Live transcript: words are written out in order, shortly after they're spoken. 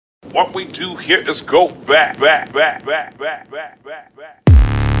What we do here is go back.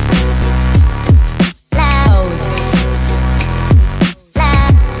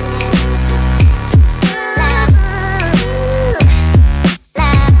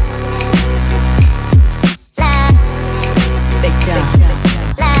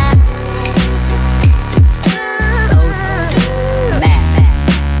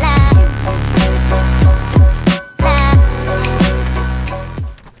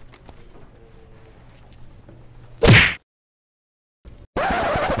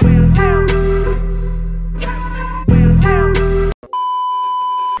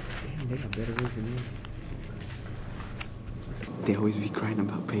 They always be crying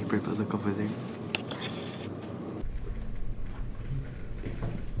about paper, but look over there.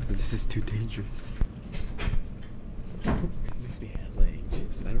 This is too dangerous. This makes me hella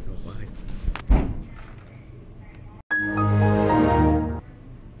anxious. I don't know why.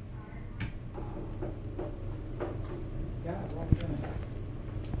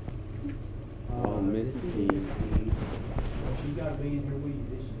 Oh, Miss P. You gotta be in here with you.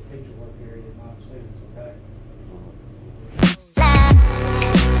 This is the teacher work area, not students, okay?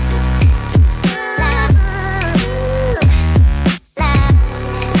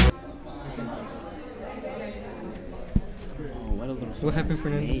 What happened for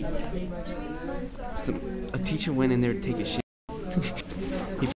now? A teacher went in there to take a shit.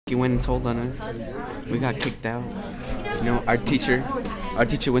 He went and told on us. We got kicked out. You know, our teacher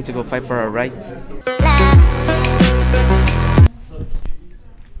went to go fight for our rights.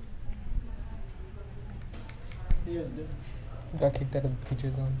 Got kicked out of the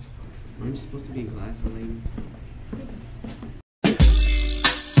teacher's lounge. Aren't you supposed to be glass ladies?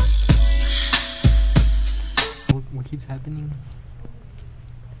 What keeps happening?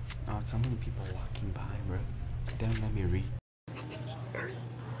 Oh, so many people walking by, bro. Don't let me read.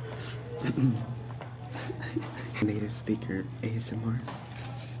 Native speaker ASMR.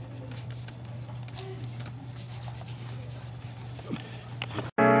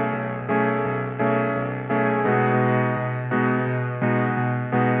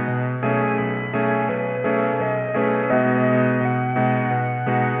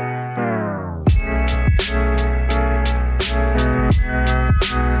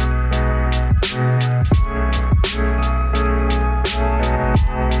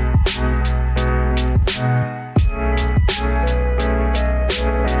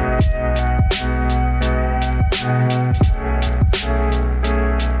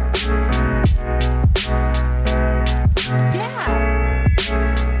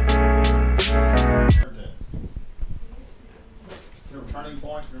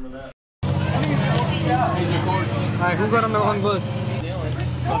 Alright, who got on the wrong bus?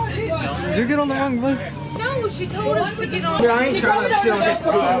 Did you get on the wrong bus? No, she told us to get on. I ain't trying to sit on that.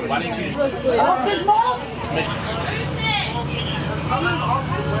 Why didn't you? Austin's mom? I'm in the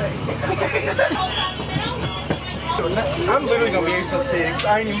opposite way. I'm literally gonna be here till 6.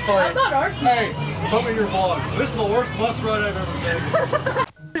 I ain't even playing. I thought Archie. Hey, put me in your vlog. This is the worst bus ride I've ever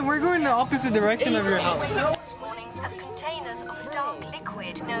taken. We're going the opposite direction of your house. This morning as containers of dark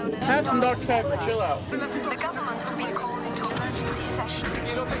liquid known as Have some Dr. Pepper, chill out. the government has been called into emergency session.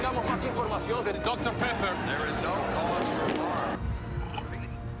 There is no cause for alarm.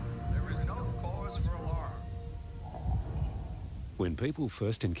 There is no cause for alarm. When people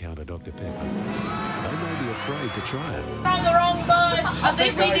first encounter Dr. Pepper, they may be afraid to try it. We're on the wrong bus. I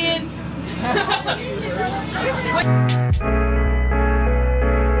think we did.